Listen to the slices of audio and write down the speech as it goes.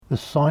The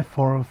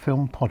Sci-Fi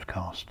Film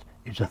Podcast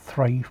is a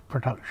Thrave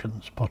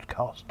Productions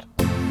podcast.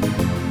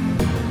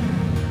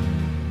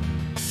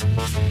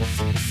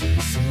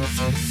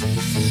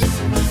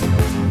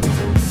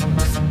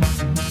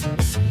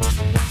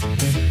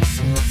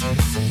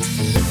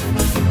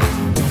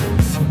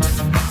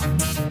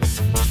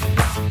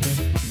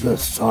 The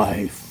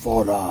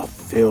Sci-Fi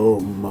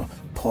Film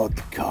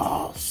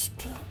Podcast.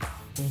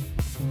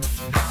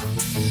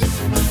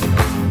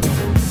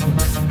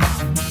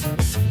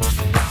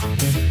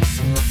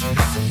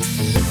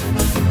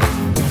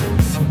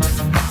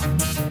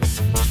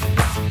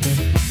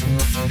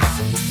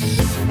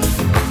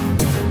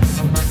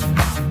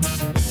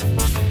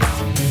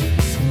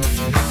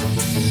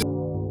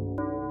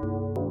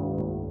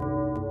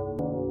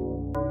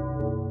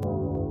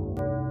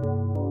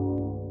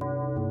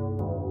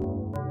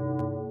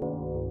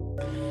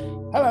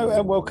 Hello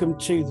and welcome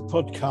to the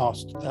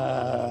podcast.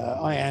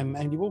 I am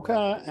Andy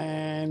Walker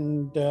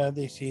and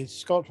this is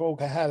Scott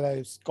Walker.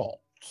 Hello, Scott.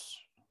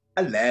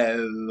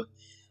 Hello.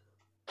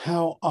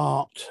 How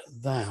art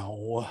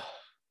thou,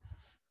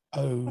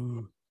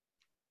 oh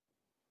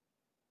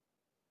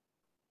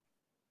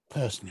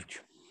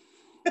personage?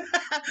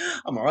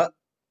 I'm all right.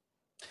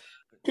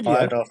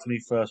 Tired after my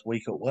first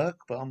week at work,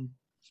 but I'm...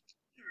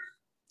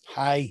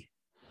 Hey,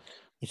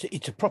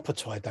 it's a proper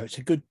tired, though. It's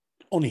a good,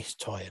 honest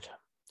tired.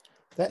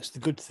 That's the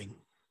good thing.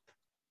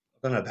 I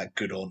don't know about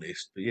good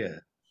honest, but yeah.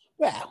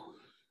 Well,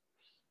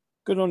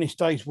 good honest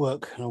day's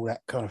work and all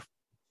that kind of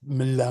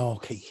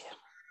malarkey.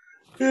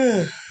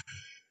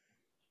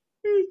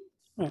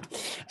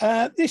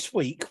 Right. This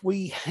week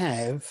we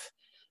have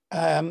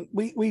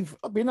we've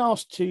been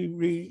asked to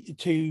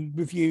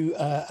review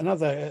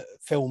another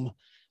film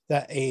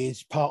that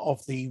is part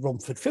of the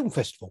Romford Film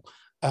Festival,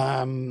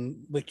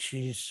 which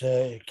is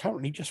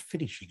currently just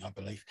finishing, I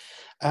believe.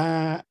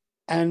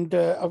 And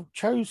I've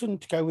chosen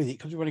to go with it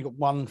because we've only got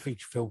one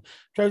feature film.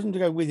 Chosen to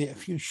go with it a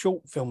few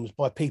short films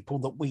by people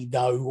that we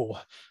know or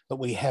that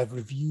we have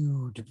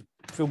reviewed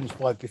films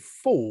by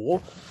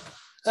before,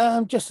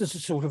 just as a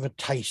sort of a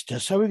taster.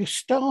 So we'll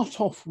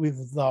start off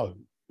with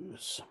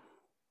those.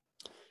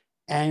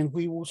 And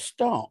we will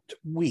start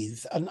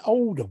with an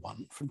older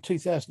one from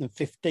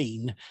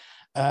 2015,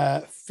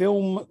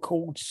 film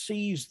called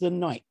Seize the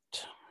Night.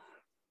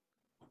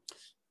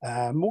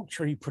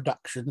 Mortuary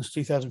Productions,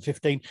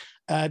 2015,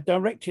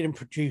 directed and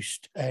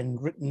produced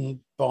and written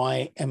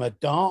by Emma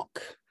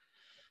Dark,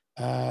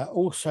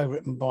 also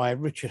written by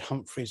Richard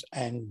Humphries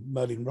and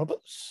Merlin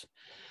Roberts,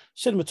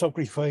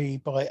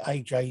 cinematography by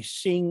AJ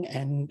Singh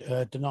and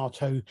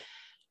Donato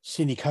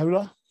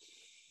Sinicola,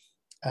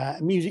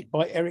 music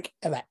by Eric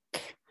Elak.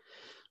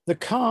 The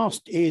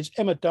cast is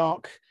Emma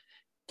Dark,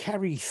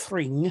 Carrie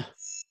Thring,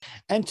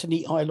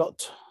 Anthony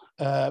Ilott,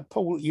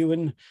 Paul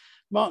Ewan,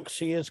 Mark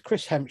Sears,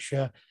 Chris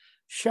Hampshire,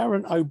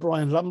 Sharon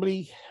O'Brien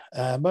Lumley,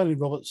 Merlin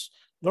Roberts,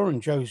 Lauren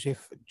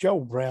Joseph,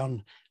 Joel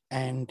Brown,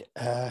 and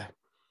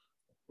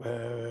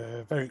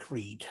Varick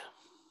Reed.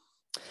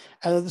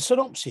 The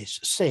synopsis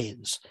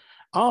says,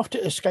 after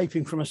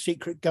escaping from a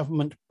secret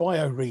government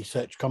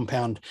bio-research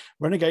compound,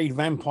 renegade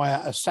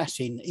vampire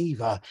assassin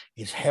Eva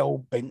is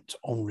hell-bent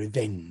on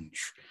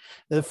revenge.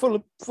 Now,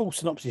 the full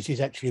synopsis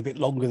is actually a bit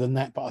longer than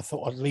that, but I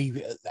thought I'd leave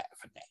it at that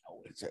for now.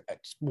 It's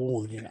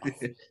more than enough.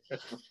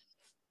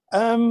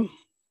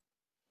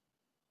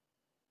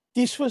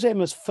 This was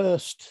Emma's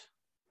first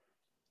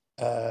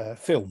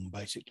film,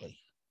 basically.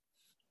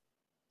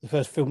 The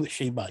first film that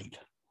she made.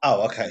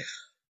 Oh, okay.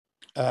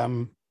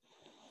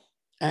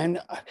 And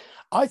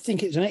I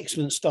think it's an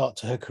excellent start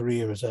to her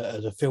career as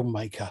a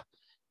filmmaker.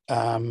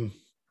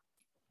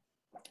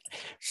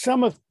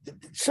 Some of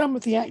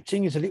the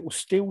acting is a little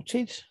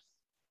stilted,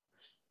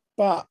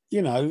 but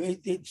you know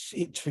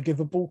it's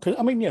forgivable.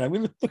 I mean, you know,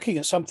 we're looking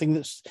at something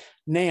that's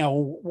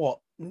now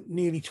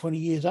nearly 20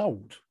 years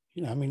old.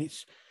 You know, I mean,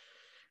 it's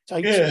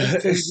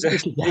weird.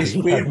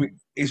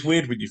 It's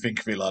weird when you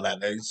think of it like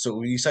that. Though. So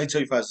when you say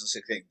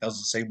 2016, it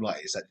doesn't seem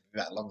like it's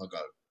that long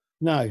ago.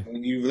 No.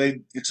 When you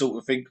really sort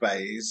of think about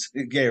it,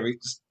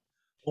 it's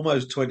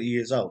almost 20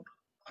 years old.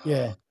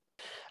 Yeah.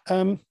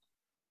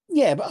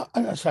 Yeah, but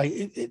I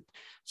say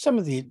some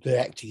of the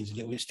acting is a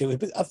little bit still,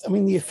 but I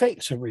mean the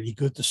effects are really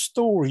good. The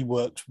story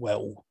works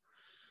well.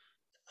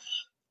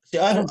 See,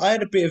 I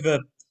had a bit of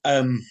a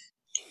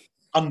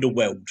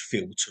underwhelmed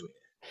feel to it.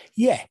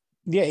 Yeah,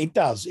 it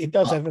does. It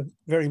does have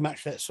very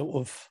much that sort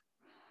of.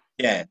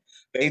 Yeah,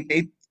 but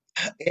it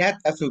had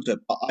that feel to it,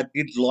 but I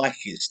did like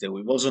it still.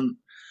 It wasn't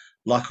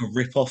like a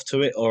rip off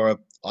to it or a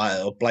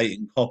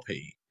blatant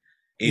copy.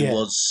 It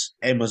was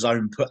Emma's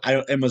own take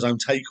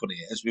on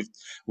it, as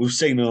we've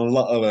seen in a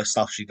lot of her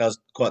stuff. She does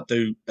quite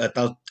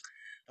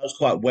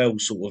well,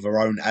 sort of her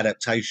own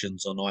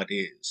adaptations on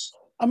ideas.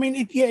 I mean,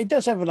 it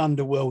does have an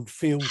underworld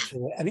feel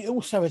to it, and it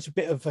also has a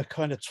bit of a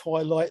kind of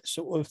Twilight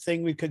sort of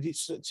thing because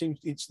it's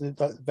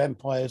the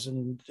vampires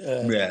and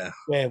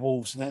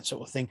werewolves and that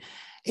sort of thing.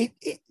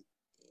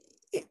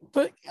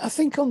 But I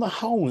think on the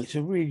whole, it's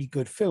a really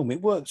good film.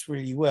 It works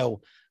really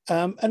well,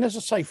 and as I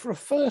say, for a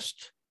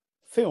first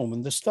film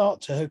and the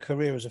start to her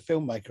career as a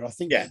filmmaker. I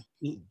think Yeah,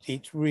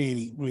 it's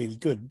really, really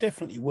good.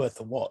 Definitely worth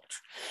a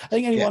watch. I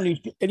think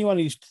yeah. anyone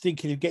who's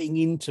thinking of getting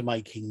into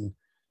making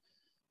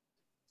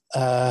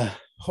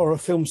horror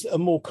films that are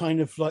more kind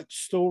of like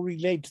story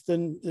led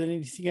than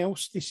anything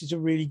else, this is a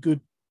really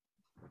good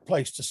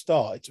place to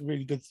start. It's a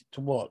really good thing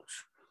to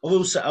watch.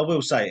 I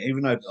will say,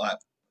 even though like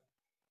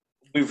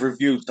we've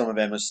reviewed some of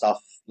Emma's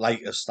stuff,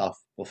 later stuff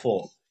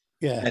before,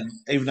 Yeah, and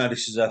even though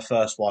this is her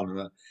first one,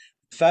 the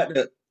fact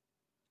that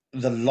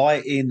the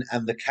lighting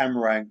and the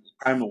camera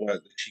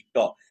work that she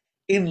got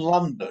in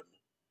London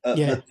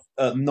yeah.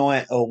 at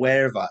night or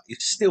wherever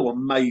is still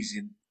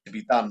amazing to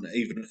be done,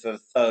 even for a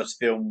first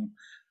film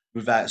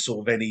without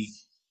sort of any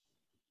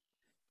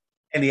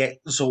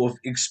sort of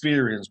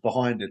experience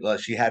behind it like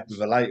she had with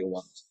the later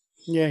ones.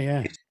 Yeah,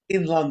 yeah. It's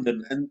in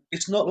London, and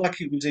it's not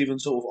like it was even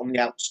sort of on the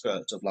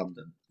outskirts of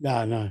London.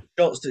 No, no.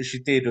 Shots that she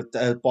did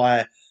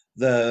by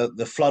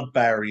the flood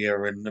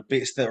barrier and the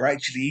bits that are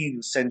actually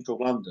in central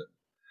London,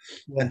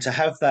 Yeah. and to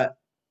have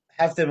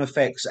them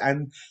effects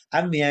and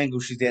the angle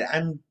she did,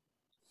 and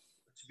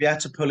to be able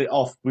to pull it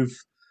off with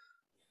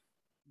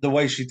the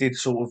way she did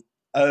sort of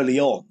early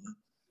on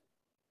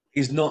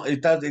is not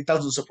it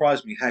doesn't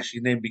surprise me how she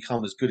then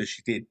become as good as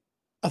she did.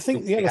 I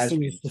think the She other has thing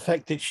been. is the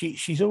fact that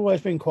she's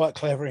always been quite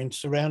clever in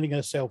surrounding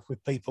herself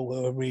with people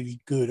who are really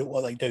good at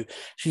what they do.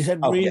 She's had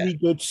Oh yeah, really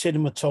good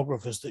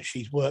cinematographers that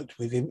she's worked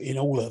with in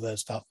all of her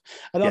stuff,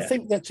 and I yeah,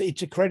 think that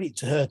it's a credit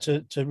to her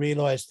to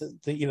realise that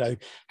you know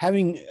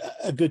having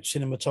a good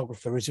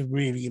cinematographer is a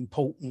really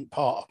important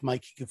part of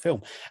making a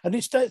film, and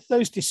it's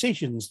those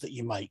decisions that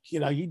you make. You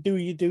know, you do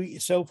it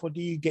yourself or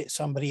do you get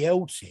somebody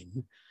else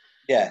in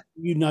yeah,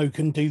 you know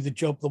can do the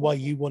job the way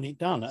you want it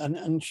done,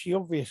 and she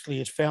obviously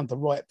has found the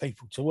right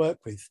people to work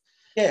with.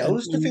 yeah. All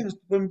the And things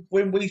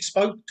when we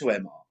spoke to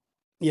Emma,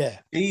 yeah,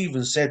 she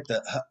even said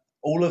that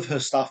all of her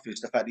stuff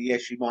is the fact that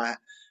yes, she might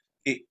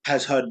it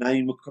has her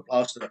name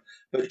plastered,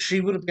 but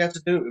she wouldn't be able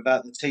to do it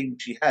without the team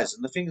she has.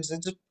 And the thing is,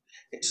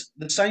 it's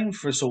the same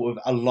for sort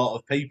of a lot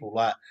of people.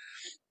 Like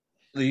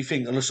you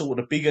think of the sort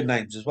of the bigger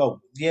names as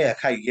well. Yeah,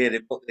 okay, yeah,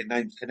 they've got their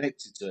names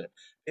connected to it.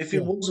 If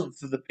it yeah, wasn't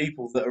for the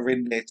people that are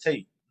in their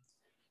team,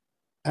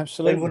 they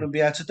absolutely. wouldn't be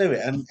able to do it.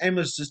 And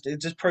Emma's just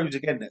it just proves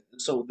again that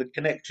sort of the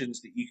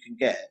connections that you can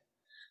get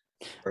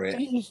for it.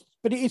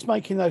 But it is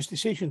making those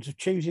decisions of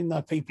choosing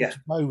the people Yeah, to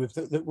go with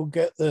that will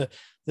get the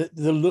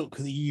look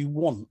that you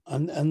want,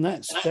 and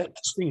that's the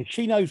thing.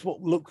 She knows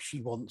what look she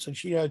wants, and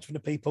she knows for the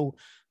people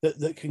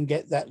that can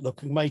get that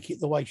look and make it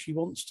the way she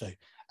wants to.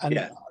 And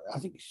yeah, I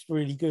think it's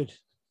really good.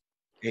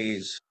 it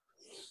is.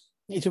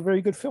 It's a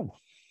very good film.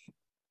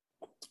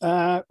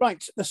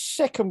 Right, the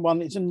second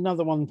one is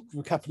another one from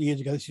a couple of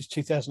years ago. This is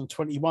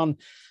 2021.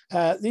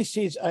 This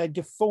is a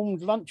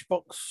Deformed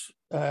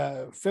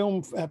Lunchbox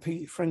film.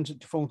 Friends at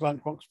Deformed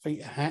Lunchbox,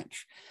 Peter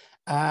Hatch.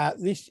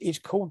 This is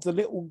called The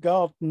Little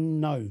Garden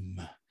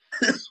Gnome.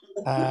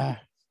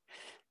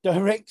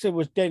 Director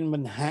was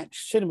Denman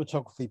Hatch.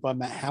 Cinematography by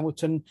Matt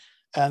Hamilton.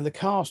 And the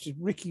cast is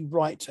Ricky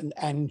Wright and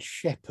Anne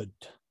Shepherd.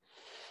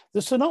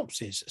 The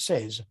synopsis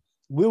says,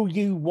 will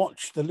you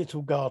watch The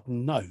Little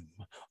Garden Gnome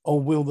or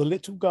will The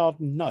Little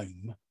Garden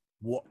Gnome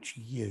watch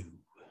you?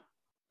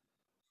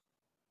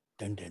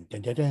 Dun, dun,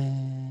 dun, dun,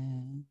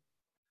 dun.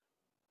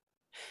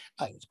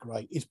 Oh, it's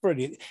great. It's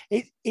brilliant.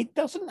 It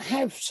doesn't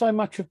have so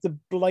much of the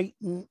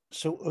blatant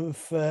sort of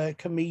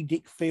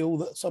comedic feel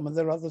that some of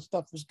their other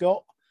stuff has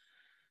got.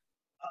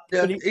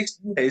 Yeah, But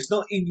it's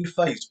not in your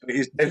face, but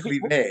it's it's a bit definitely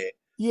there.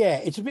 yeah,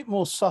 it's a bit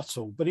more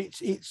subtle, but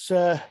it's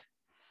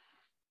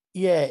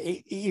yeah,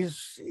 it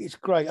is. It's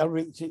great.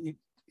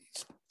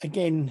 It's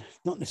again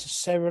not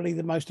necessarily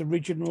the most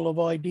original of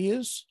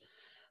ideas,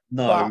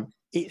 but No,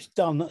 it's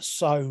done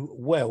so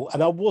well,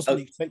 and I uh, wasn't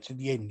expecting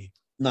the ending.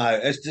 no.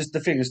 It's just the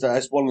thing is that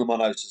it's one of my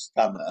notes that's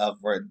done that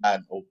I've written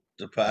down or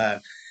to put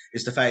down.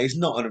 Is the fact it's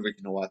not an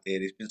original idea.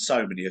 There's been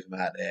so many of them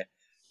out there,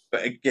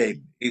 but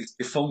again, it's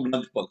the full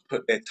lunchbox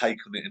put their take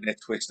on it and their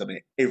twist on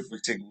it every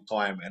single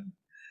time, and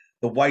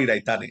the way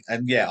they've done it.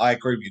 And yeah, I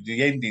agree with you.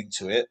 The ending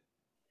to it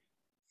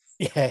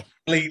Yeah,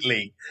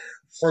 completely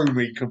threw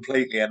me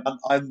completely, and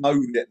I know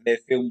that their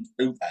films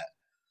do that,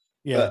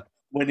 yeah, but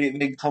when it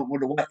then come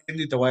when the way it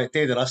ended the way it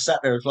did, and I sat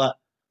there, I was like,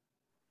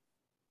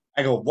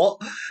 hang on, what?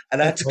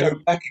 And I had to go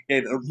back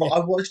again, and yeah,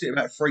 I watched it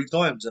about 3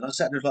 times, and I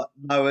sat there like,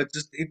 no, it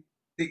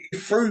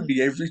threw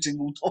me every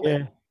single time.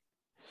 yeah.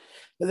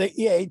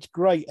 Yeah, it's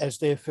great as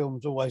their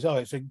films always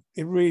are. It's a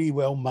really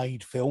well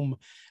made film.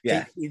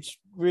 Yeah, It's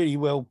really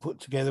well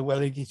put together,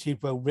 well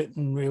edited, well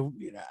written. Real,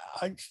 you know,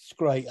 it's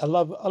great. I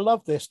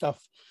love their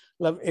stuff.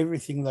 Love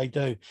everything they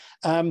do.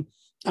 And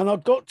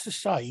I've got to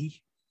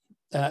say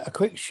a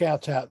quick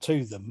shout out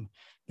to them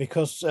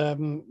because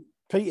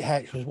Pete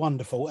Hatch was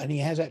wonderful, and he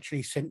has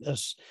actually sent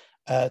us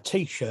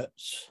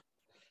t-shirts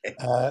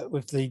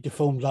with the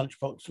Deformed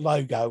Lunchbox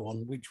logo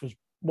on, which was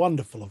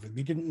wonderful of him.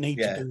 He didn't need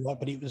to yeah, do that,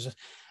 but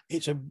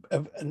it's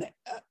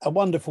a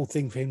wonderful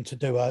thing for him to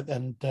do.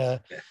 And yeah.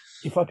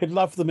 if I could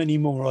love them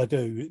anymore, I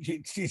do.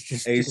 It's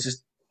just It's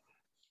just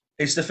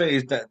it's the thing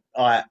is that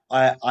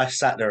I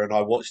sat there and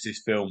I watched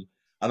this film,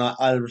 and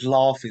I was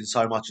laughing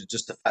so much at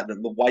just the fact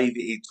that the way that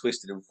he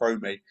twisted and threw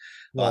me.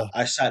 Like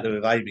Yeah, I sat there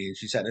with Amy, and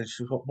she sat there and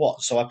she was,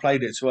 "What?" So I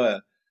played it to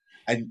her,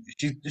 and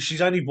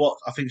she's only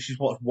watched. I think she's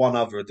watched one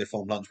other of the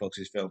film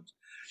Lunchbox's films.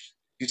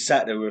 She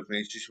sat there with me,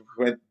 and she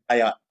went,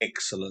 "They are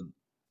excellent,"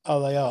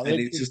 oh, they are. and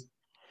it's just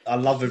I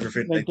love Everything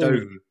everything they they do,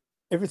 do.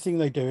 everything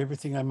they do,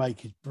 everything they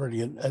make is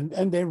brilliant,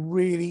 and they're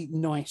really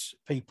nice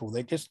people.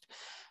 They're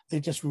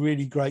just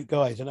really great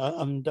guys, you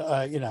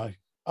know,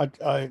 I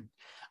I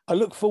I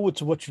look forward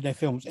to watching their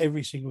films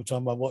every single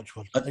time I watch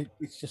one. I,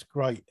 It's just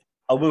great.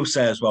 I will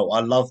say as well,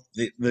 I love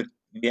the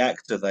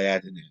actor they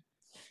had in it.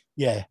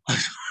 Yeah,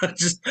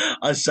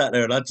 I sat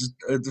there and I just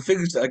the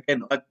thing is that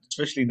again,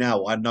 especially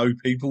now, I know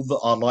people that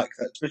are like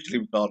that, especially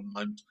with garden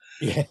gnomes,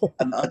 yeah,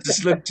 and I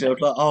just looked at it, I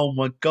was like, oh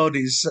my god,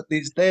 it's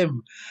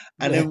them,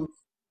 and yeah,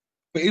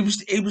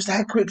 it was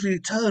how quickly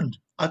it turned.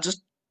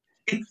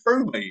 It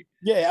threw me.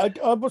 yeah.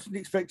 I wasn't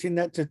expecting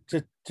that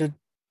to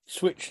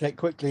switch that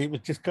quickly. It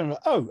was just kind of,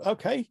 oh,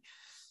 okay.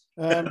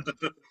 Um,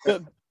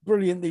 but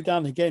brilliantly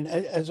done again,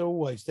 as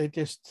always.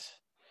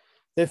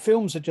 Their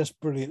films are just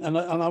brilliant, and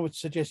I would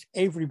suggest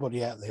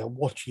everybody out there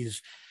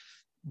watches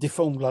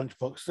Deformed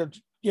Lunchbox. So,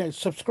 you know,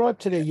 subscribe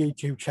to their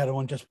YouTube channel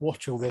and just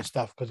watch all their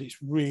stuff because it's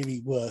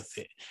really worth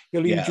it.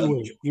 You'll Yeah,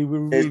 enjoy it. You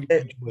will there's, really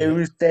enjoy there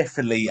it. is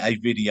definitely a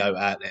video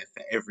out there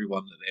for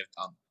everyone that they've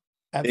done.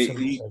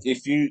 Absolutely.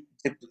 If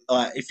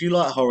you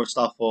like horror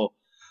stuff or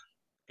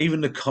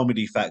even the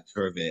comedy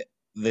factor of it,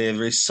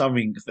 there is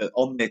something that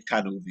on their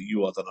channel that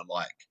you are gonna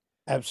like.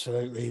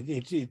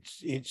 Absolutely.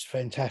 It's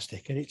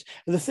fantastic. And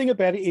the thing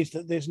about it is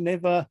that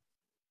there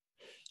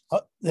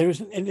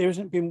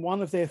isn't been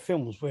one of their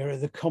films where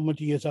the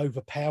comedy has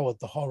overpowered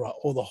the horror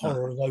or the No,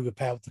 horror has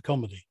overpowered the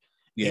comedy.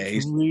 yeah,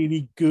 It's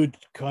really good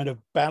kind of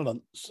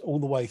balance all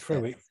the way yeah.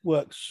 through. It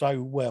works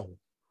so well.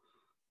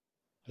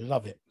 I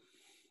love it.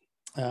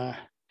 Uh,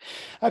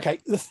 okay,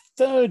 the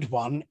third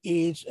one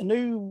is a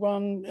new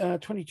one,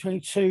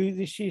 2022.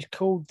 This is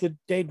called The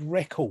Dead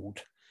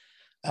Record.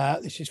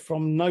 This is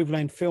from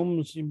Noveland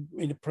Films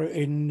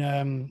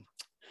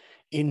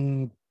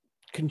in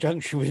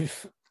conjunction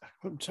with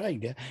I'm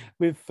saying yeah,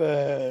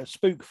 with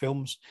Spook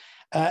Films.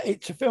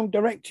 It's a film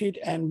directed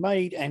and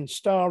made and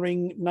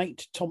starring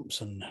Nate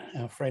Thompson,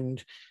 our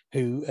friend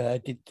who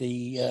did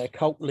the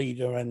Cult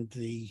Leader and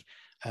the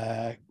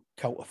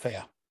Cult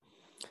Affair.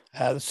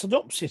 The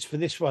synopsis for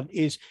this one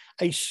is: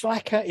 a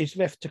slacker is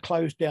left to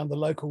close down the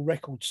local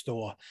record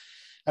store.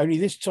 Only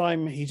this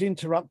time he's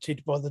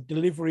interrupted by the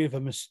delivery of a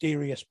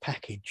mysterious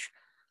package.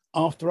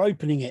 After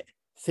opening it,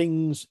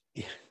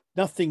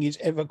 nothing is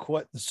ever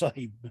quite the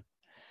same.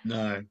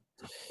 No.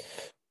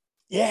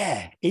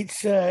 Yeah,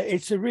 it's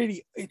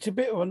a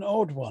bit of an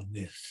odd one.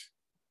 This,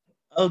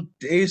 Oh,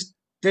 it's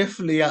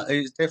definitely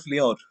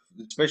odd,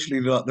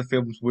 especially like the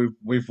films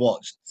we've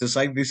watched. To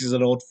say this is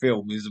an odd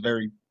film is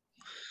very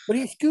but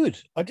it's good.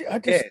 I yeah.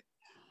 just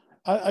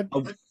I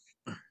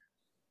I,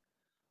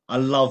 I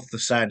love the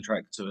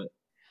soundtrack to it.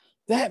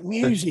 that The,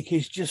 music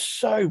is just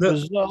so the,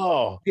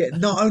 bizarre. yeah,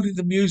 not only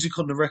the music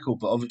on the record,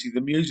 but obviously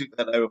the music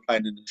that they were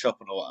playing in the shop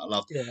and all that. I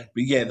loved. Yeah,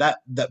 But yeah,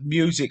 that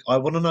music. I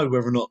want to know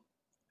whether or not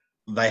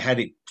they had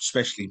it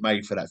specially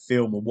made for that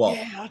film or what.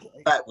 yeah.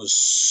 That was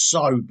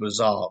so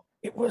bizarre.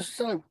 It was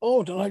so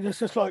odd, and I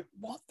just like,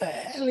 what the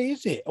hell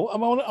is it? I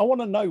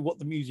want to know what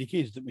the music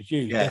is that was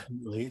used. Yeah,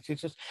 Definitely,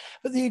 it's just,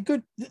 but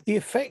the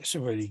effects are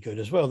really good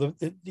as well.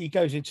 He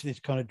goes into this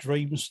kind of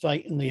dream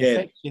state, and the yeah.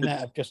 effects in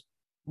that are just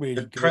The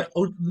really tra- good.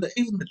 or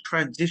even the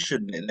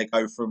transition that they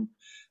go from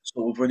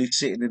sort of when he's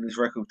sitting in his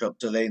record shop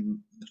to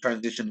then the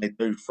transition they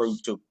do through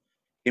to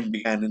him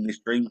began in this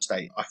dream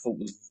state, I thought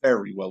was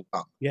very well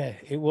done. Yeah,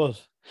 it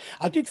was.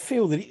 I did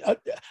feel that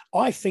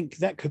I think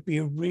that could be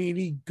a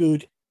really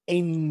good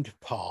end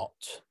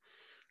part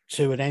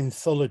to an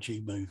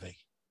anthology movie.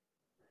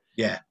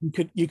 Yeah,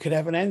 You could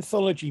have an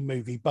anthology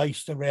movie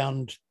based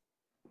around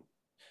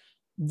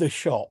the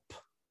shop,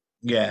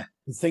 yeah,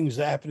 the things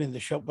that happen in the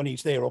shop when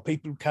he's there, or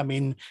people come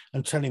in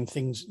and tell him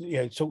things,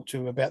 talk to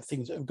him about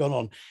things that have gone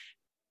on.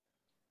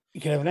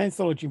 You can have an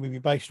anthology movie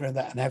based around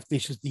that and have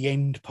this as the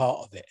end part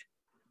of it.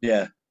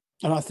 yeah.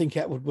 And I think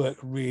that would work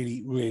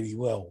really, really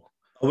well.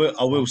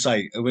 I will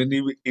say when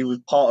he was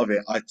part of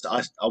it, I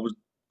was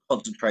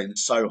concentrating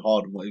so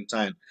hard on what he was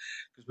saying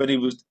because when he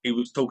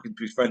was talking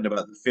to his friend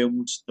about the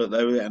films that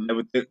they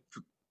were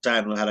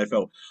saying how they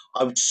felt.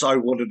 I so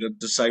wanted him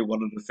to say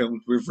one of the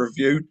films we've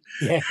reviewed.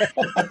 Yeah,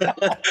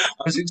 I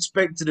was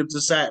expecting him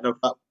to say it, and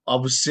I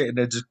was sitting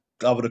there just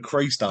I would have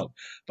creased up.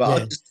 But I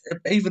yeah, just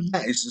even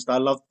that is just I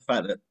love the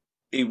fact that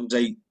it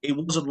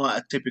wasn't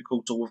like a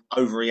typical sort of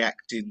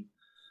overreacting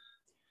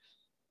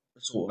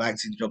sort of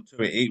acting job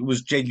to it. It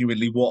was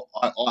genuinely what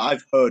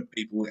I've heard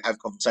people have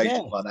conversations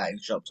yeah. like that in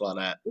shops like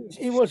that.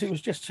 It was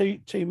just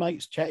two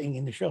mates chatting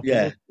in the shop. It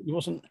Yeah, was. It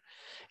wasn't.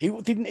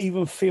 It didn't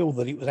even feel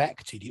that it was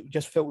acted. It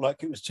just felt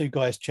like it was two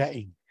guys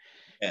chatting.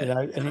 yeah.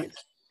 And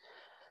it's.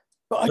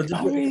 But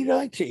I really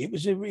liked it. It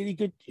was a really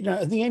good.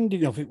 And the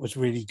ending of it was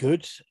really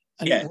good,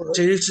 and it Yeah. So worked,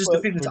 this is the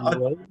worked thing is really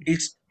well.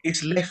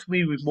 it's left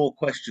me with more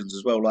questions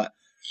as well. Like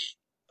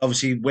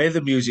obviously where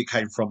the music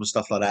came from and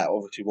stuff like that.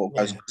 Obviously, what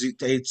goes Yeah,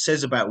 because it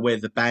says about where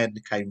the band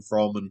came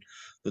from and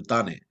that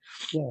done it.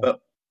 yeah. But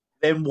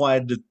then why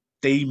the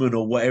demon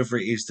or whatever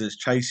it is that's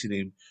chasing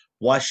him?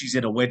 Why she's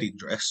in a wedding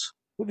dress?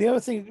 But the other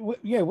thing,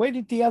 yeah, where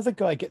did the other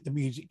guy get the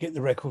music, get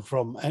the record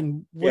from,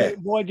 and Yeah,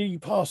 why do you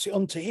pass it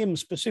on to him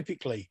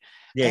specifically?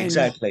 yeah, And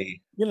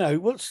exactly.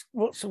 what's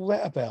all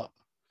that about?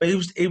 But it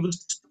was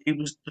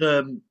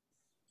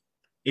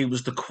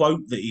the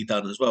quote that he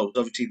done as well.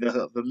 Obviously,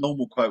 the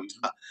normal quote is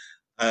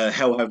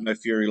 "Hell have no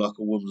fury like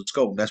a woman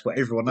scorned." That's what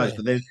everyone knows. Yeah,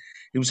 But then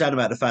he was saying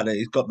about the fact that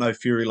he's got no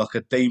fury like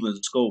a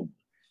demon scorned.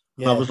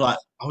 And I yeah. was like,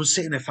 I was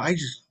sitting there for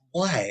ages.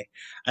 Why?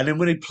 And then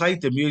when he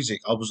played the music,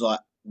 I was like,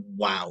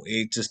 wow!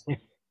 It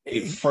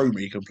It, threw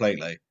me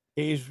completely.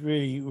 it is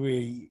really,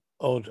 really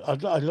odd. I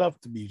love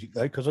the music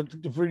though, because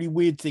the really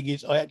weird thing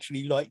is I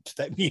actually liked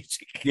that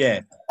music.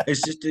 Yeah,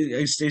 it's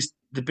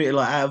the bit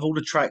like out of all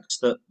the tracks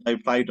that they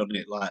played on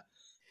it, like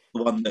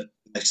the one that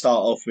they start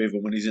off with,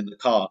 and when he's in the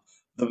car,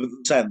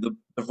 the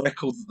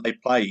record that they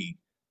played,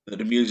 that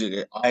the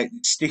music, I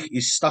stick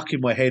is stuck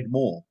in my head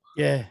more.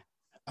 Yeah,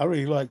 I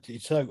really liked it.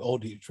 It's so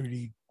odd. It's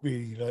really,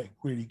 really like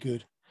really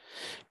good.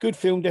 Good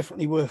film,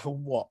 definitely worth a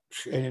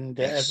watch. And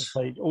as Yes.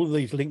 I say, all of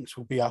these links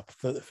will be up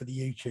for the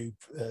YouTube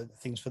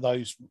things for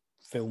those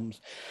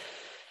films.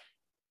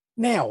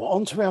 Now,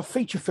 on to our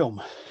feature film.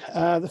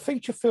 The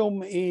feature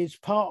film is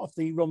part of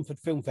the Romford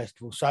Film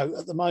Festival. So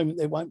at the moment,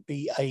 there won't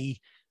be a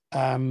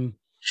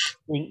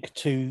link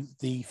to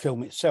the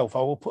film itself. I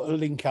will put a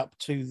link up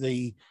to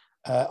the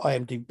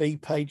IMDb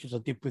page as I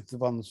did with the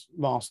ones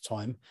last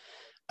time.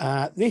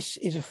 This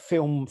is a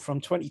film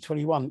from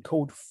 2021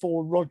 called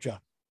For Roger.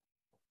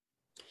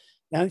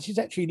 Now, this is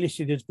actually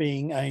listed as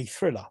being a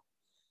thriller,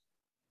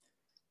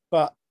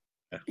 but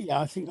yeah,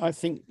 I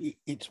think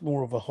it's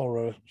more of a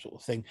horror sort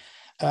of thing.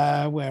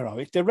 Where are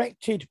we?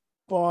 Directed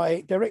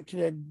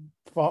and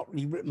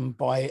partly written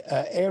by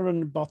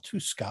Aaron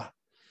Bartuska,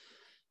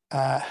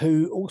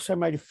 who also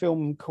made a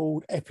film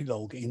called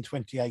Epilogue in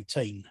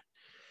 2018.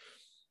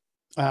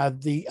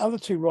 The other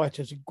two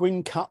writers are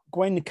Gwen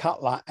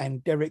Cutler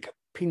and Derek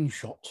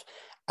Pinchot,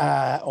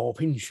 or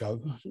Pinchot,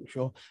 I'm not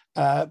sure.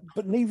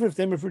 But neither of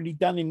them have really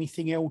done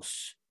anything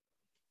else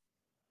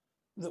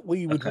that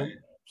we would Okay. want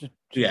to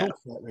Yeah. talk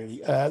about,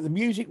 really. The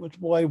music was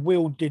by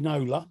Will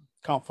Dinola.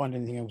 Can't find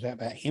anything else out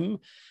about him.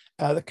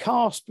 The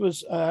cast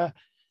was, I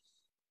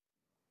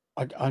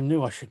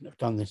knew I shouldn't have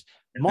done this,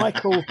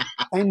 Michael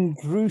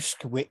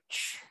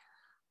Andruskowicz,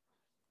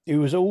 who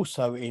was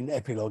also in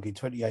Epilogue in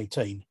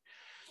 2018.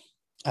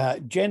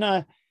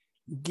 Jenna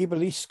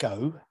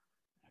Gibalisco,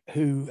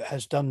 who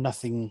has done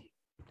nothing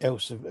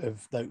else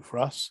of note for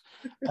us.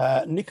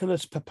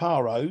 Nicholas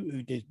Paparo,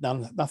 who did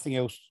nothing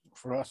else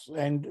for us,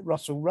 and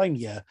Russell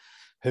Rainier,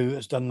 who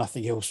has done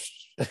nothing else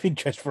of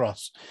interest for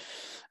us.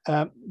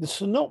 The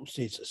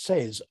synopsis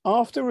says,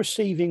 after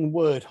receiving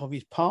word of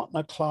his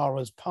partner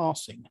Clara's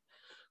passing,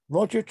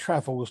 Roger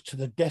travels to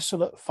the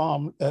desolate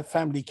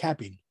family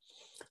cabin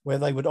where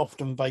they would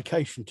often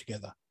vacation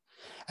together.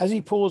 As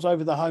he pores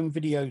over the home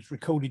videos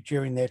recorded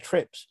during their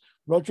trips,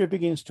 Roger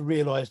begins to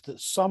realize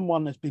that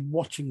someone has been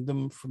watching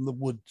them from the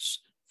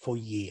woods for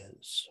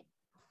years.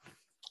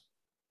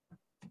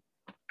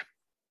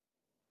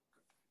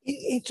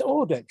 It's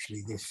odd,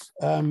 actually, this.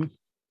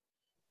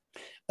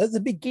 At the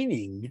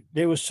beginning,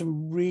 there were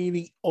some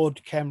really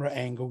odd camera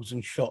angles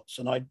and shots,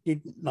 and I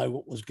didn't know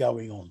what was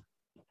going on.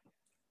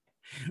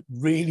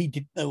 Really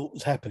didn't know what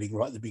was happening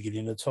right at the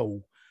beginning at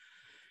all.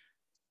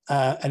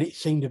 And it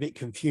seemed a bit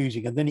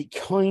confusing. And then it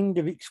kind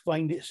of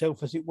explained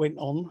itself as it went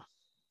on.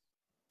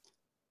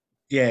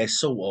 Yeah,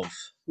 sort of.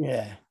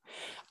 Yeah.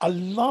 I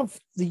love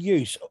the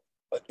use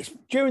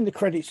during the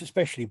credits,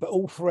 especially, but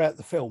all throughout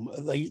the film.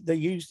 They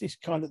use this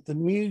kind of the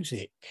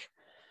music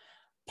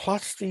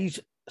plus these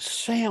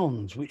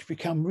sounds, which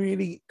become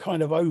really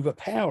kind of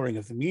overpowering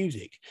of the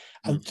music,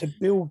 and to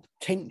build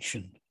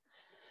tension.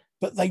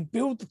 But they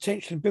build the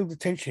tension,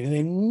 and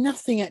then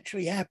nothing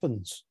actually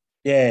happens.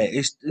 Yeah, But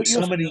it's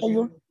so many.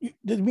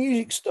 the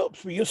music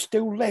stops, but you're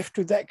still left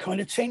with that kind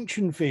of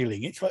tension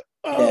feeling. It's like,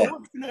 oh, Yeah.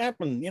 what's going to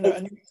happen? Well,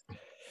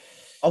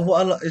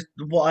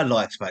 And what I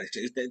liked about it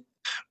is that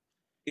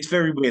it's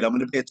very weird. I'm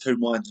in a bit of two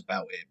minds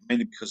about it,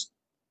 mainly because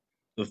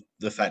of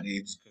the fact that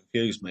it's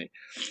confused me.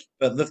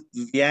 But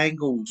the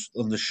angles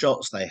on the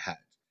shots they had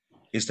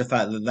is the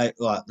fact that they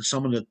like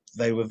some of the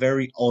they were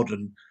very odd,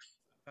 and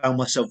found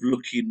myself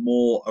looking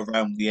more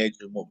around the edge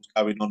of what was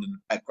going on in the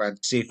background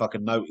to see if I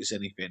could notice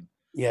anything.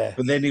 yeah,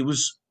 But then it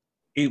was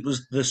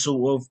the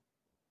sort of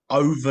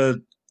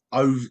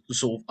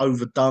sort of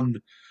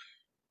overdone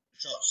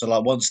shots. So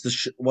like once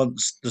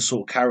the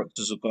sort of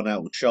characters have gone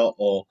out of shot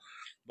or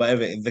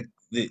whatever,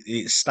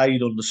 it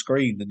stayed on the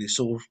screen, and it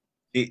sort of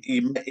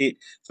it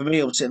for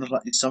me. I was sitting there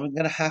like, is something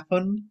going to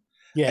happen?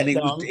 yeah. And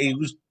No, it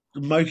was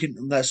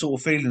making that sort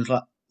of feelings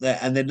like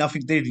that, and then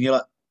nothing did. And you're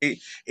like,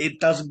 it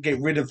doesn't get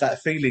rid of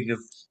that feeling of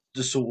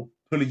the sort of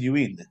pulling you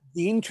in.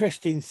 The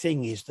interesting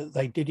thing is that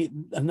they did it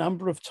a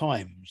number of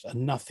times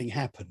and nothing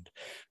happened.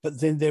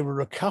 But then there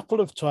were a couple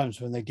of times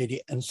when they did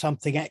it and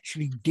something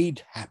actually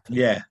did happen.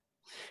 Yeah.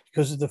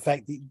 Because of the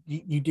fact that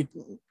you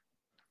didn't,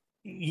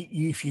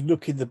 if you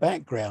look in the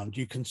background,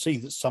 you can see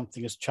that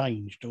something has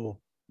changed or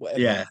whatever.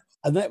 Yeah.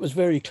 And that was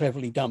very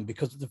cleverly done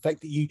because of the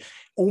fact that you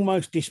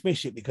almost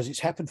dismiss it because it's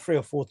happened 3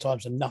 or 4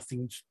 times and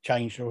nothing's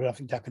changed or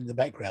nothing's happened in the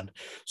background.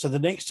 So the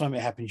next time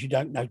it happens, you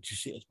don't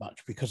notice it as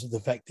much because of the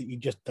fact that you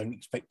just don't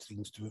expect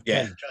things to have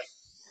changed.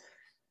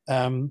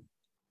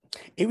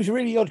 It was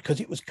really odd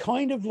because it was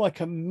kind of like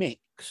a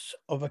mix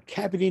of a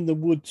cabin in the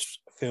woods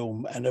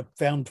film and a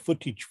found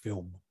footage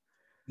film.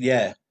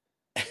 Yeah.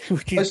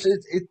 Which is,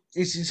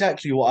 it's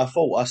exactly what I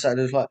thought. I said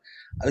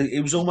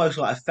it was almost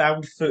like a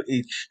found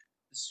footage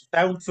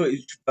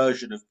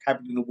version of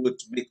Cabin in the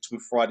Woods mixed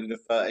with Friday the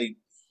 13th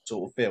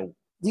sort of film.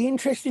 the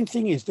interesting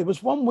thing is there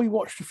was one we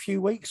watched a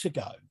few weeks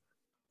ago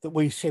that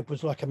we said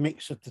was like a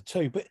mix of the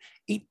two, but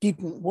it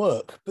didn't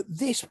work. But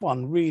this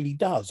one really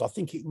does. I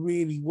think it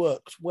really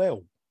works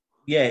well.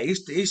 Yeah,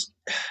 it's.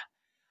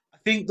 I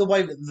think the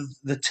way that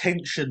the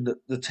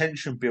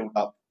tension built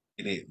up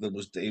in it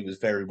was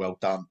very well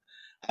done,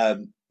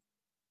 and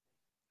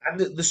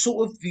the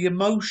sort of the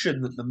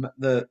emotion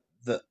that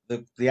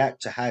the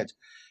actor had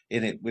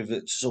in it with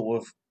it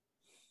sort of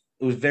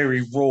it was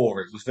very raw.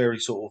 It was very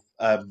sort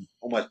of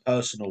almost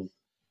personal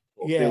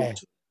sort of feel Yeah,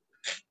 to it.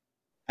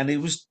 And it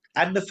was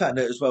and the fact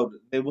that as well that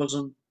there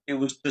wasn't it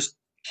was just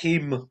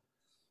him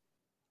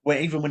where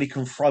even when he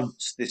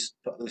confronts this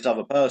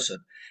other person,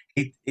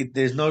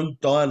 there's no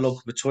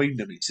dialogue between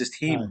them. It's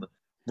just no, him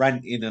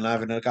ranting and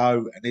having a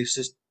go, and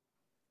it's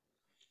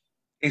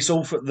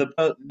all for the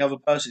other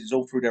person. It's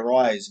all through their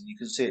eyes, and you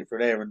can see it through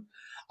there. And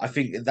I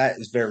think that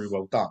is very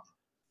well done.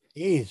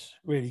 it is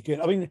really good.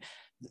 I mean,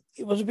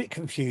 it was a bit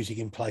confusing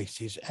in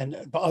places,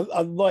 but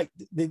I like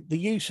the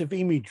use of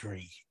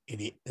imagery in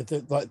it,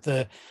 like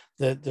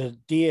the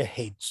deer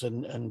heads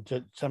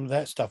and some of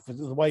that stuff.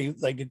 The way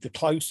they did the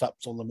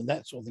close-ups on them and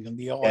that sort of thing, and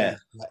the eyes,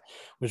 that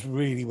was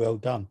really well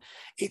done.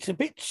 It's a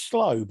bit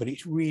slow, but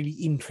it's really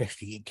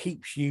interesting. It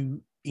keeps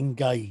you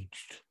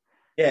engaged.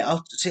 Yeah,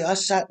 I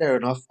sat there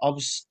and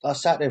I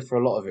sat there for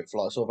a lot of it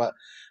for like sort of about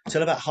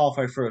until about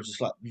halfway through. I was just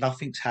like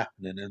nothing's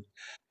happening, and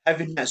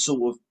having that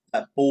sort of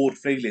that bored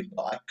feeling,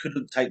 but I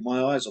couldn't take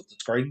my eyes off the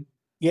screen.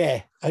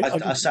 Yeah,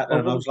 I sat there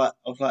and I was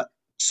like,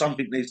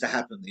 something needs to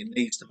happen. It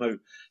needs to move.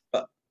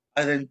 But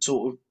I then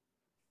sort of,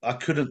 I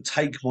couldn't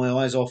take my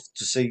eyes off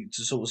to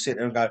sort of sit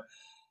there and go,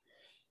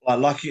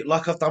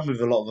 like I've done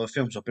with a lot of the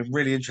films. I've been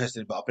really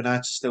interested, but I've been able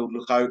to still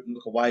look out and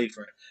look away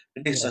for it.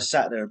 And this, I yeah,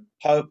 sat there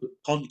and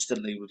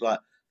constantly was like,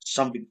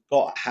 something's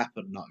got to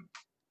happen now.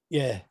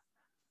 yeah.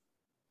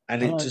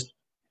 And I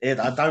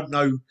I don't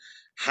know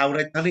how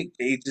they've done it.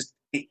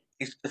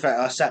 It's the fact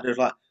I sat there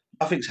like,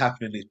 nothing's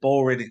happening. It's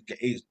boring.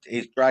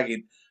 It's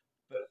dragging.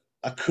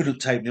 I couldn't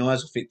take my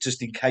eyes off it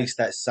just in case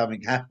that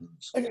something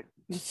happens.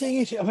 The thing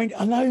is, I mean,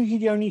 I know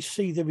you only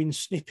see them in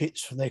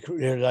snippets from their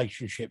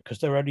relationship because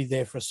they're only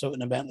there for a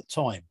certain amount of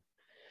time.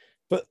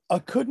 But I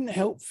couldn't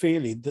help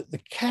feeling that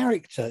the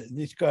character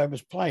this guy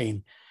was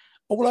playing,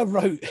 all I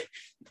wrote,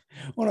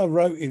 what I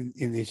wrote in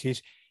this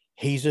is,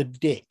 he's a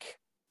dick,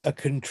 a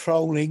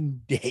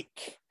controlling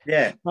dick.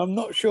 Yeah, I'm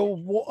not sure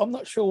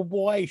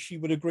why she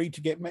would agree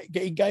to get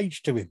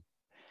engaged to him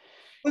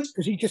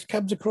because he just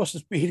comes across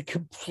as being a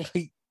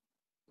complete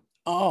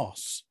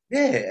arse.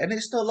 yeah, and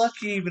it's not like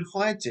he even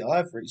hides it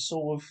either. It's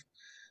sort of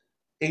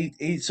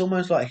it's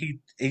almost like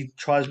he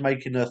tries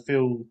making her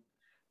feel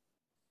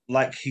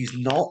like he's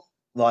not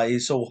like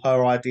it's all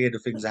her idea the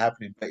things are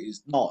happening, but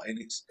it's not, and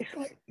it's It's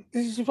like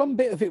there's one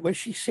bit of it where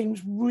she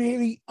seems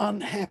really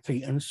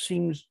unhappy and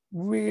seems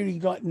really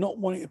like not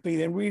wanting to be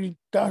there, really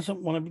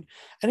doesn't want to be,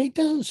 and he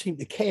doesn't seem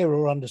to care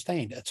or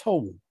understand at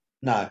all.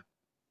 no,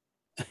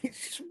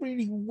 It's just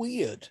really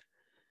weird.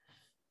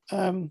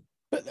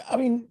 But I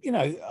mean,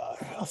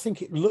 I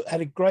think it had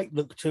a great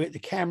look to it. The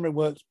camera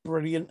works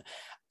brilliant.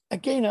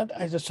 Again,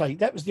 as I say,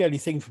 that was the only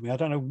thing for me. I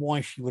don't know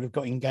why she would have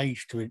got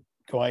engaged to a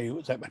guy who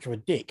was that much of a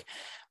dick,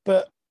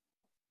 but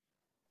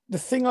the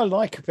thing I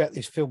like about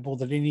this film more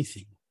than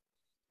anything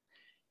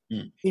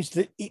is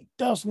that it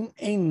doesn't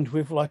end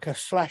with like a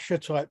slasher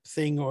type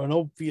thing or an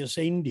obvious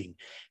ending.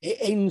 It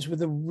ends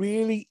with a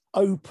really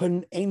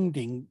open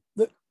ending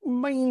that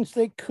means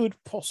there could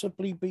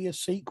possibly be a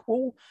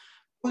sequel,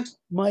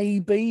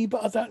 maybe,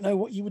 but I don't know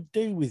what you would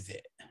do with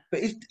it.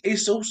 but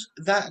it's also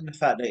that and the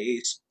fact that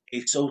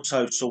it's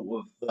also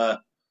sort of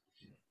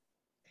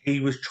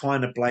he was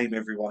trying to blame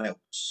everyone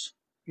else.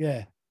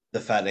 Yeah, The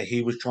fact that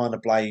he was trying to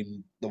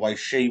blame the way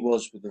she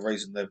was with the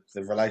reason the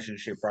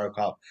relationship broke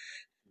up.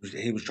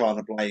 He was trying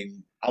to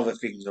blame other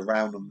things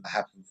around them that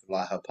happened for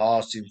like her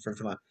passing for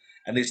everything like.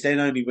 And it's then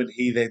only when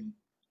he then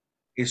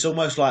it's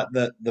almost like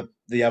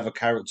the other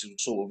character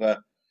was sort of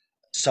a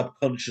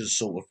subconscious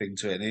sort of thing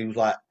to it, and he was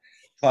like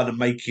trying to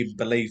make him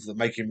believe that,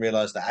 make him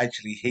realise that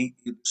actually he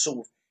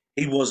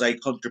was a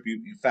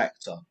contributing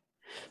factor.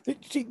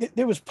 see,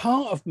 there was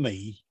part of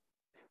me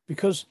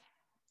because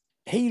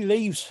he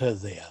leaves her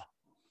there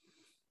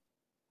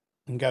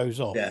and goes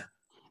off, Yeah.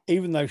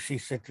 even though she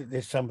said that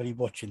there's somebody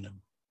watching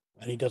them,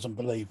 and he doesn't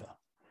believe her.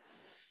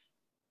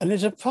 And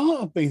there's a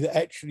part of me that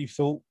actually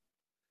thought,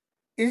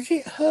 is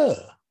it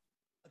her?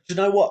 Do you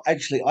know what?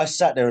 Actually, I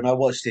sat there and I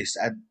watched this,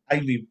 and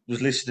Amy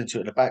was listening to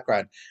it in the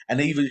background,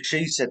 and even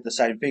she said the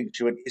same thing.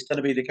 She went, "It's going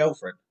to be the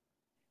girlfriend."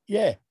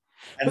 Yeah.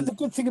 But And the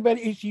good thing about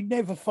it is you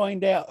never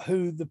find out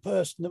who the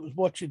person that was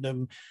watching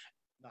them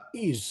no,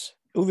 is,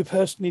 or the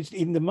person is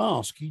in the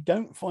mask. You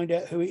don't find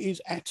out who it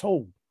is at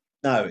all.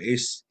 no,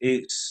 it's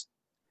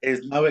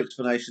there's no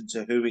explanation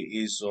to who it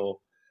is or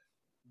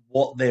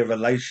what their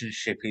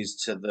relationship is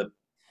to the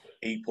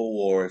people,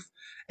 or if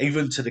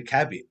even to the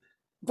cabin.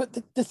 But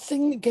the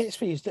thing that gets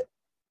me is that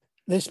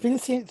there's been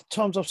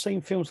times I've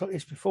seen films like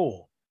this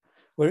before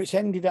where it's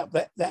ended up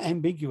that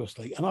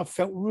ambiguously, and I've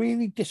felt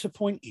really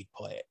disappointed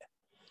by it.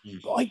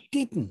 Mm. But I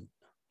didn't.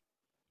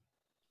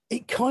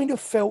 It kind of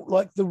felt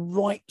like the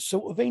right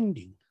sort of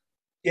ending.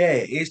 Yeah,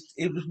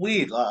 it was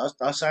weird. Like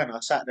I was saying, I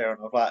sat there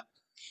and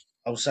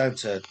I was saying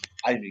to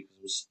Amy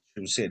because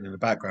she was sitting in the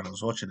background. I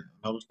was watching it,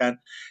 and I was going,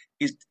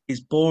 "It's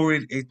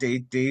boring.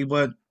 It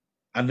weren't."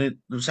 And then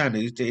I was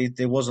saying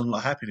there wasn't a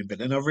lot happening, but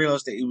then I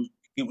realised that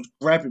it was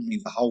grabbing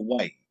me the whole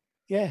way.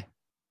 Yeah.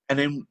 And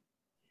then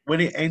when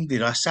it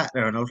ended, I sat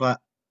there and I was like,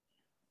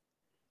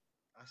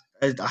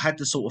 I had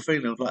the sort of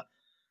feeling. I was like,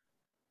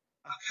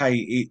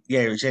 okay, yeah,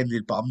 it's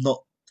ended, but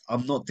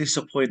I'm not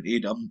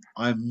disappointed.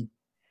 I'm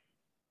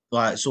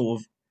like sort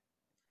of,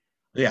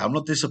 yeah, I'm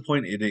not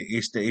disappointed.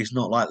 It's that it's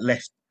not like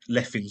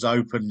left things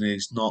open.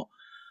 It's not.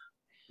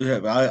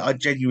 Yeah, I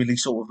genuinely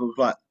sort of was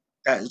like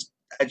that's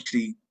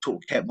actually sort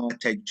of kept my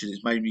attention.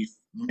 It's made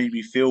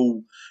me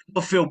feel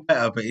not feel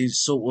better, but it's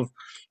sort of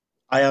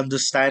I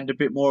understand a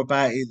bit more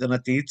about it than I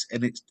did.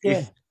 And it's Yeah.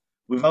 if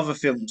with other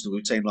films that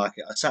we've seen like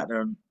it, I sat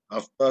there and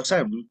I was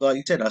saying like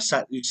you said,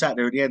 you sat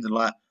there at the end and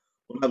like,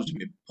 well, that was a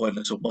bit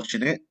pointless of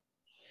watching it.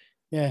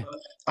 Yeah.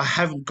 I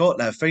haven't got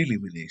that feeling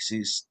with this.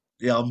 Is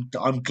yeah,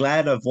 I'm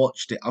glad I've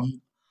watched it.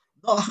 I'm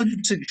not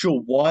 100%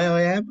 sure why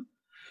I am,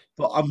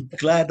 but I'm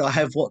glad I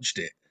have watched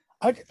it.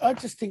 I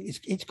just think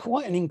it's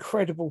quite an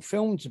incredible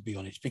film, to be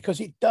honest,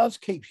 because it does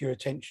keep your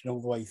attention all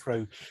the way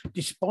through,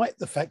 despite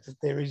the fact that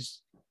there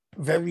is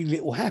very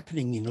little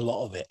happening in a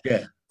lot of it.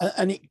 Yeah.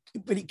 And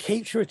it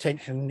keeps your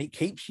attention and it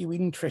keeps you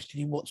interested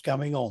in what's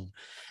going on.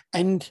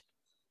 And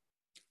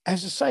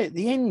as I say, at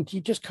the end,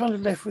 you're just kind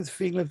of left with the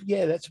feeling of,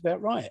 yeah, that's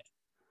about right.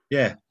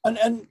 Yeah,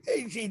 And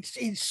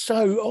it's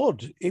so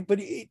odd,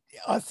 but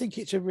I think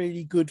it's a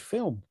really good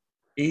film.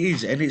 it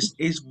is, and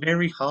it's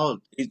very hard.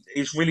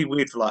 It's really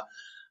weird for like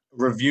a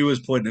reviewer's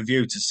point of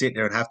view to sit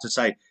there and have to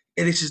say,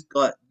 "Yeah, this is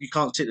like you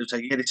can't sit there and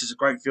say, yeah, this is a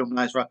great film,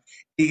 nice, right?"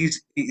 It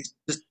is. It's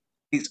just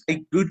it's a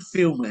good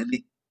film, and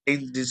it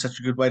ends in such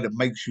a good way that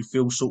makes you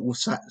feel sort of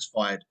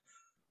satisfied.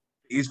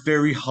 It's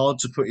very hard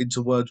to put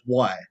into words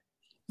why.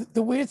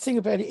 The weird thing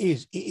about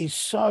it is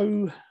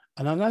so,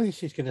 and I know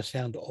this is going to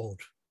sound odd,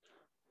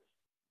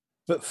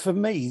 but for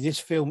me, this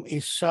film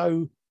is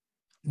so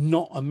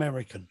not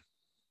American.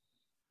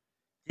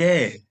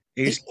 Yeah,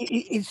 it's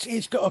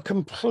It's got a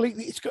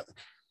completely, it's got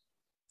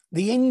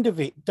the end of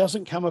it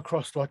doesn't come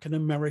across like an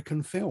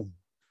American film,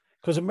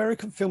 because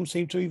American films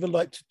seem to either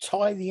like to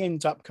tie the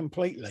ends up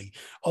completely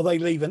or they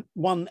leave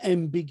one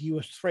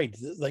ambiguous thread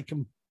that they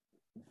can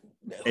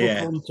hook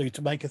yeah, onto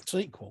to make a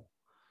sequel.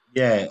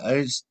 yeah.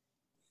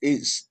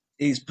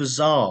 It's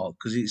bizarre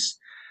because it's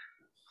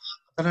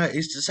I don't know.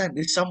 It's the same.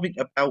 There's something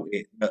about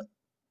it that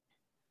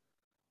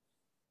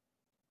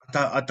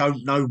I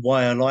don't know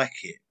why I like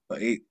it, but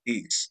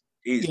it's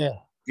Yeah,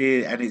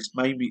 yeah, and it's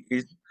made me.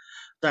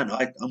 Don't know,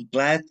 I'm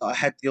glad that I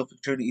had the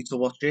opportunity to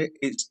watch it.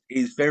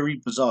 It's very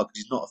bizarre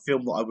because it's not a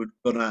film that I would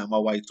have gone out of my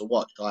way to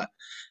watch. Like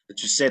I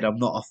just said, I'm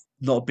not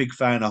a big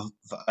fan of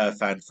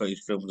fan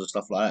footage films and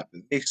stuff like that.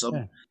 But this,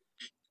 yeah,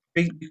 I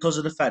think, because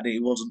of the fact that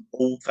it wasn't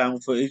all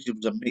found footage, it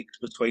was a mix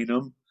between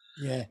them,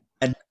 yeah.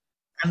 and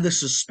and the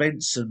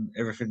suspense and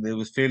everything they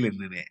was feeling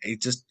in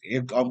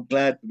it. I'm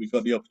glad that we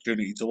got the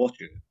opportunity to watch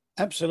it.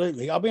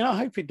 Absolutely. I mean, I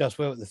hope it does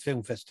well at the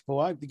film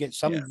festival. I hope they get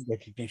Yeah. some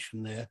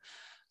recognition there.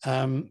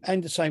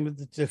 And the same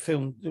with the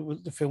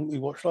film we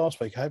watched last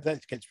week. I hope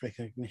that gets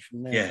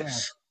recognition there as well.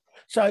 Yes.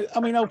 So, I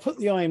mean, I'll put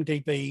the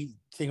IMDb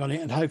thing on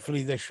it, and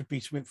hopefully there should be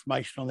some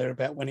information on there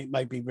about when it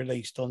may be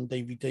released on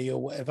DVD or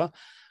whatever.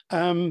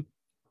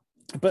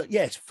 But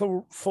yes,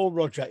 for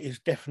Roger is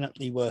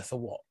definitely worth a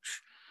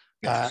watch.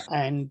 Yes.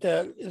 And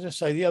as I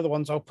say, the other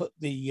ones I'll put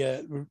the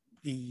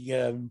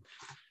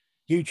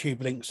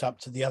YouTube links up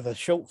to the other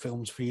short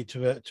films for you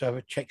to have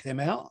a check them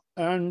out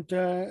and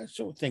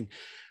sort of thing.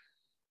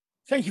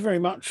 Thank you very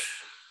much,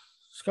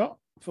 Scott,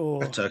 for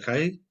That's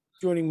okay.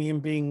 joining me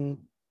and being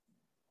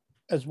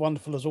as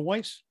wonderful as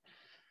always.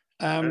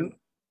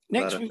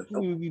 Next week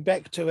we will be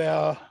back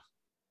to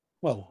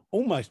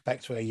almost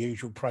back to our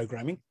usual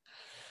programming.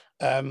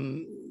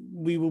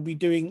 We will be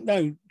doing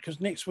because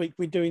next week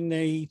we're doing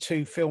the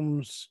two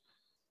films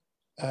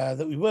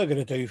that we were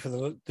going to do for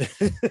the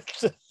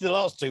the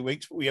last 2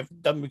 weeks, but we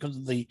haven't done because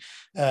of the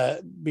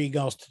being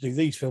asked to do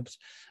these films.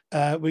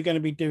 We're going to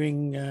be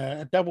doing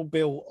a double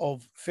bill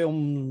of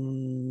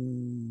films.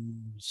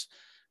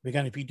 We're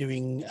going to be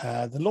doing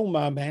The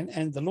Lawnmower Man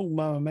and The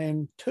Lawnmower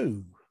Man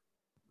 2.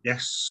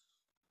 Yes.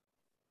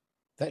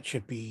 That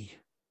should be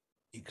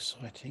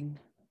exciting.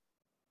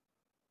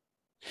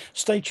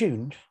 Stay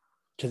tuned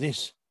to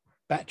this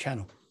Bat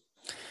Channel.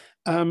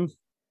 Bat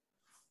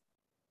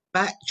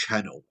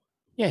Channel?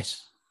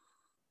 Yes.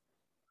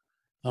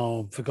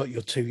 Oh, forgot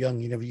you're too young.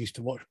 You never used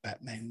to watch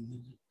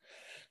Batman.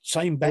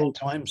 Same Bat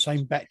time,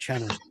 same Bat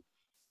Channel.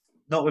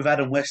 Not with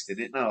Adam West in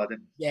it. No, I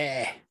didn't.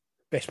 Yeah.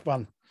 Best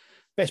one.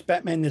 Best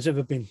Batman there's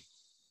ever been.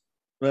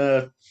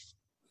 Never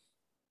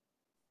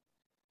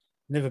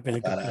been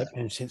a good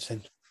Batman since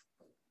then.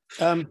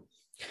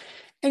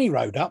 Any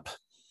road up,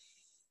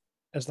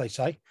 as they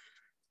say.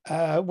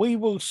 We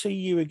will see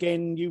you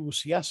again. You will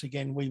see us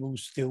again. We will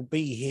still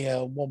be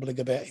here wobbling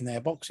about in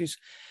our boxes.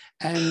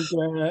 And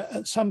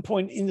at some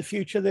point in the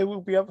future, there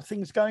will be other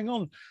things going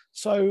on.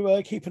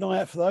 So keep an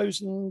eye out for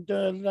those and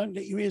don't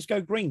let your ears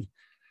go green.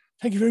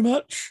 Thank you very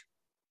much.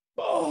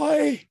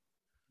 Bye.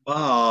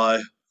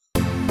 Bye.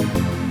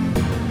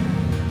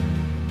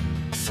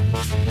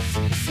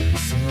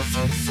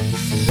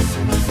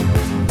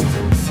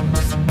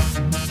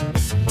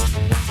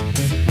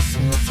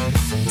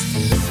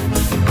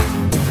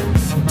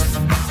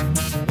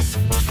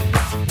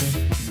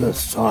 The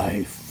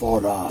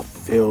Sci-Fi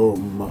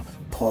Film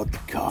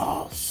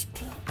Podcast.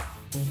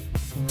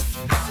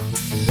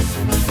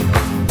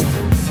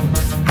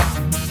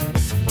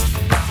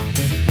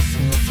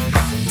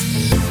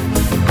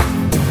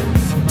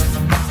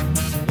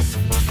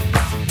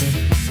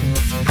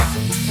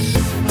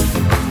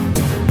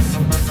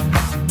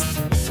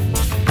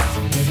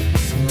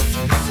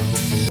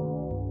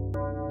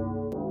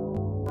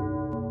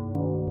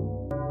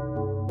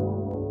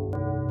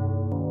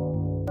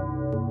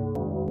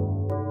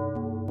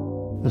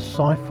 The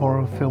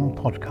Sci-Fi Film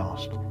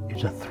Podcast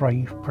is a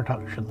Thrave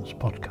Productions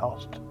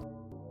podcast.